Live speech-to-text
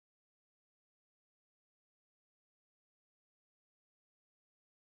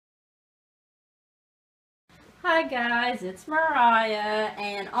Hi guys, it's Mariah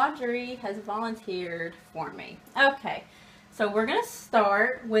and Audrey has volunteered for me. Okay, so we're going to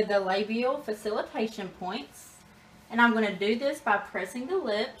start with the labial facilitation points, and I'm going to do this by pressing the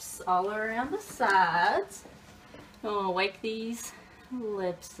lips all around the sides. I'm going to wake these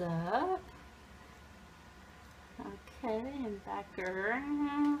lips up. Okay, and back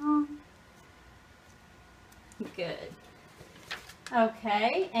around. Good.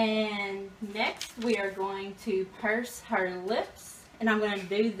 Okay, and next we are going to purse her lips, and I'm going to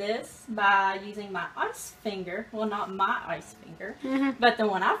do this by using my ice finger, well not my ice finger, but the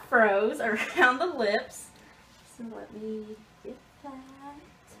one I froze around the lips. So let me get that.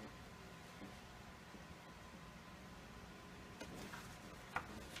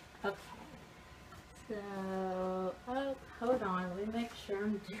 Okay, so, oh, hold on, let me make sure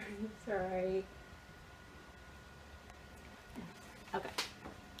I'm doing this right. Okay.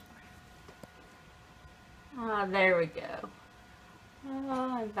 Ah, there we go.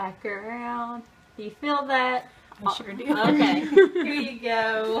 Oh, and back around. Do you feel that? I sure do. Okay. Here you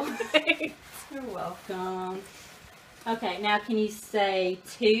go. You're welcome. Okay, now can you say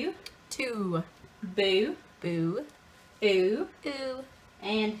two? Two. Boo. Boo. Ooh. Ooh.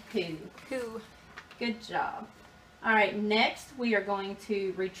 And who. Who. Good job. Alright, next we are going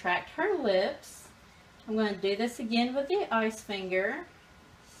to retract her lips. I'm going to do this again with the ice finger.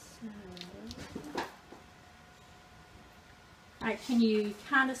 Alright, can you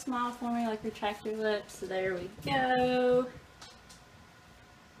kind of smile for me, like retract your lips? So there we go.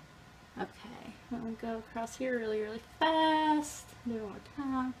 Okay, I'm going to go across here really, really fast. Do it one more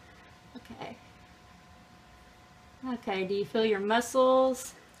time. Okay. Okay, do you feel your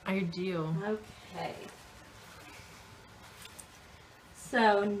muscles? I do. Okay.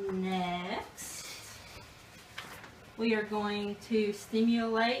 So next, we are going to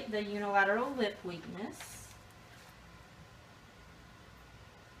stimulate the unilateral lip weakness.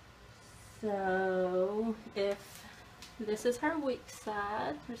 So if this is her weak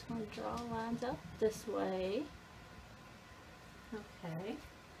side, we're just going to draw lines up this way. Okay.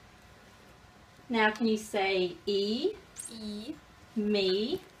 Now can you say E? E.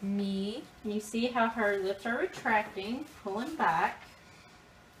 Me. Me. And you see how her lips are retracting, pulling back.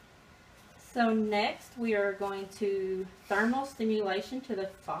 So next we are going to thermal stimulation to the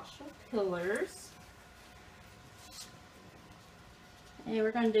fascial pillars. And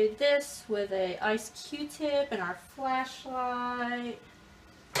we're going to do this with a ice Q-tip and our flashlight.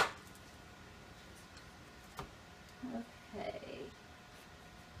 Okay.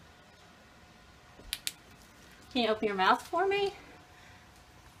 Can you open your mouth for me?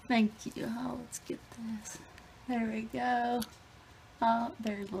 Thank you. Oh, let's get this. There we go. Oh,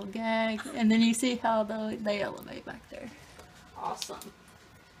 there's a little gag. And then you see how they elevate back there. Awesome.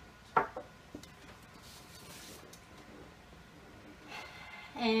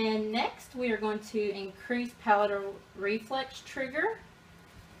 And next we are going to increase palatal reflex trigger.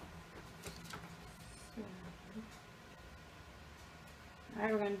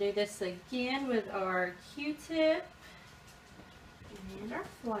 Alright, we're going to do this again with our Q-tip and our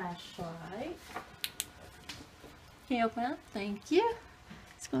flashlight. Can you open up? Thank you.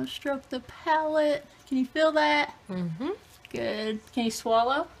 It's going to stroke the palate. Can you feel that? Mm-hmm. Good. Can you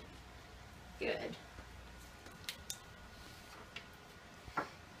swallow? Good.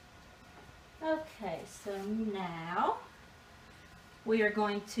 Okay, so now we are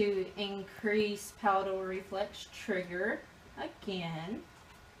going to increase palatal reflex trigger again.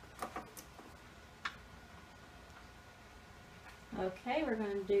 Okay, we're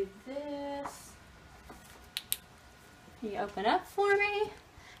going to do this. Can you open up for me?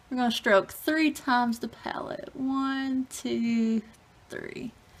 We're going to stroke 3 times the palate. 1, 2,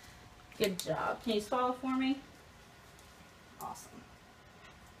 3. Good job. Can you swallow for me? Awesome.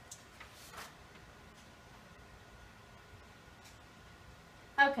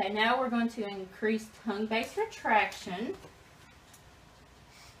 Okay, now we're going to increase tongue base retraction.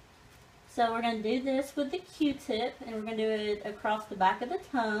 So we're going to do this with the Q-tip, and we're going to do it across the back of the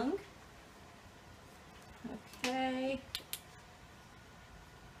tongue. Okay.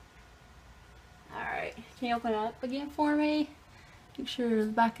 Alright, can you open it up again for me? Make sure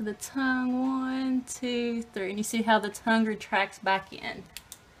the back of the tongue. 1, 2, 3. And you see how the tongue retracts back in.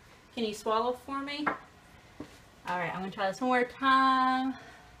 Can you swallow for me? Alright, I'm going to try this one more time.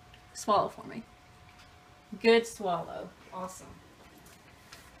 Swallow for me. Good swallow. Awesome.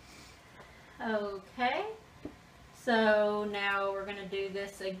 Okay, so now we're going to do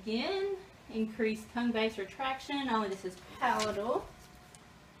this again. Increase tongue base retraction, only this is palatal.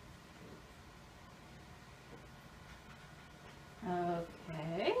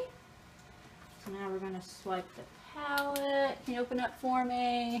 Okay, so now we're going to gonna swipe the palette. Can you open up for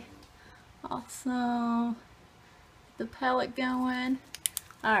me? Awesome. Get the palette going.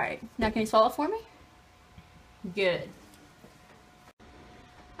 Alright, now can you swallow for me? Good.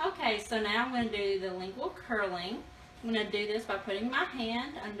 Okay, so now I'm going to do the lingual curling. I'm going to do this by putting my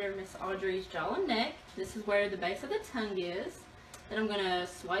hand under Miss Audrey's jaw and neck. This is where the base of the tongue is. Then I'm going to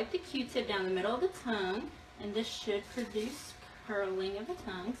swipe the Q-tip down the middle of the tongue, and this should produce curling of the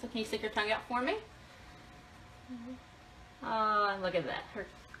tongue. So can you stick your tongue out for me? Oh, look at that. Her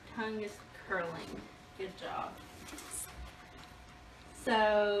tongue is curling. Good job.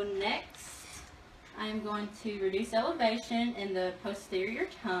 So next, I'm going to reduce elevation in the posterior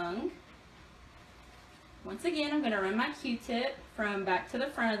tongue. Once again, I'm going to run my Q-tip from back to the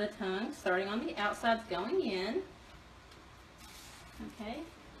front of the tongue, starting on the outsides going in. Okay,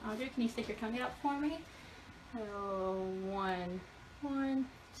 Audrey, can you stick your tongue out for me? Oh, 1, 1,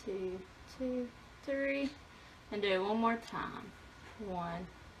 2, 2, 3, and do it one more time. 1,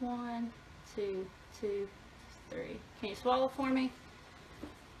 1, 2, 2, 3. Can you swallow for me?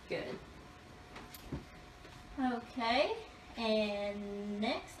 Good. Okay, and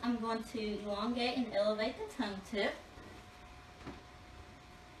next I'm going to elongate and elevate the tongue tip.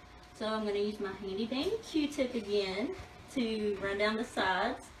 So I'm going to use my handy dandy Q-tip again to run down the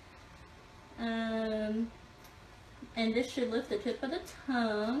sides. And this should lift the tip of the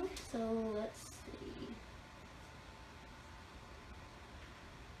tongue. So let's see.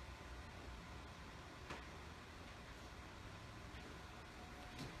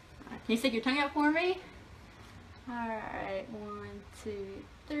 Can you stick your tongue out for me? Alright, 1, 2,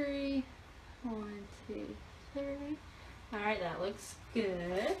 3. 1, 2, 3. Alright, that looks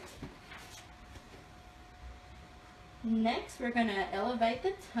good. Next, we're going to elevate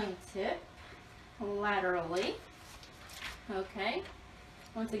the tongue tip laterally. Okay.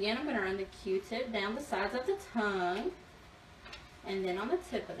 Once again, I'm going to run the Q-tip down the sides of the tongue and then on the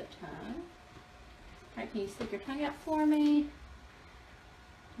tip of the tongue. Alright, can you stick your tongue out for me?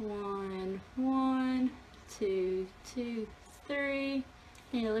 1, 1, 2, 2, 3.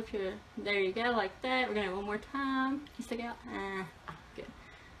 Can you lift your, there you go, like that. We're going to do it one more time. Can you stick out? Good.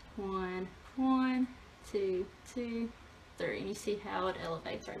 1, 1, 2, 2, 3. And you see how it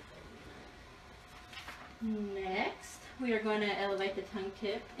elevates right there. Next, we are going to elevate the tongue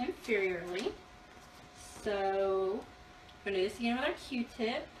tip inferiorly. So, we're going to do this again with our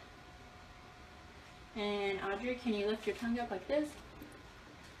Q-tip. And Audrey, can you lift your tongue up like this?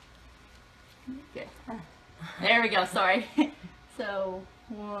 Good. There we go, sorry. So,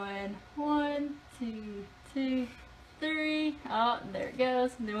 1, 1, 2, 2, 3. Oh, there it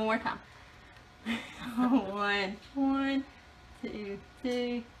goes. And then one more time. 1, 1, 2,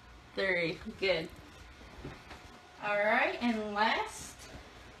 2, 3. Good. Alright, and last,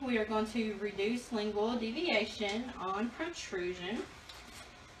 we are going to reduce lingual deviation on protrusion.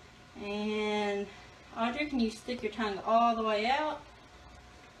 And Audrey, can you stick your tongue all the way out?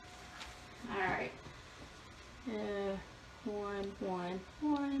 Alright. 1, 1,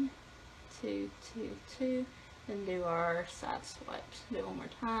 1, 2, 2, 2. Then do our side swipes. Do it one more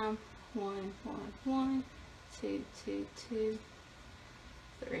time. 1, 1, 1, 2, 2, 2,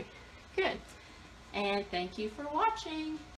 3. Good. And thank you for watching.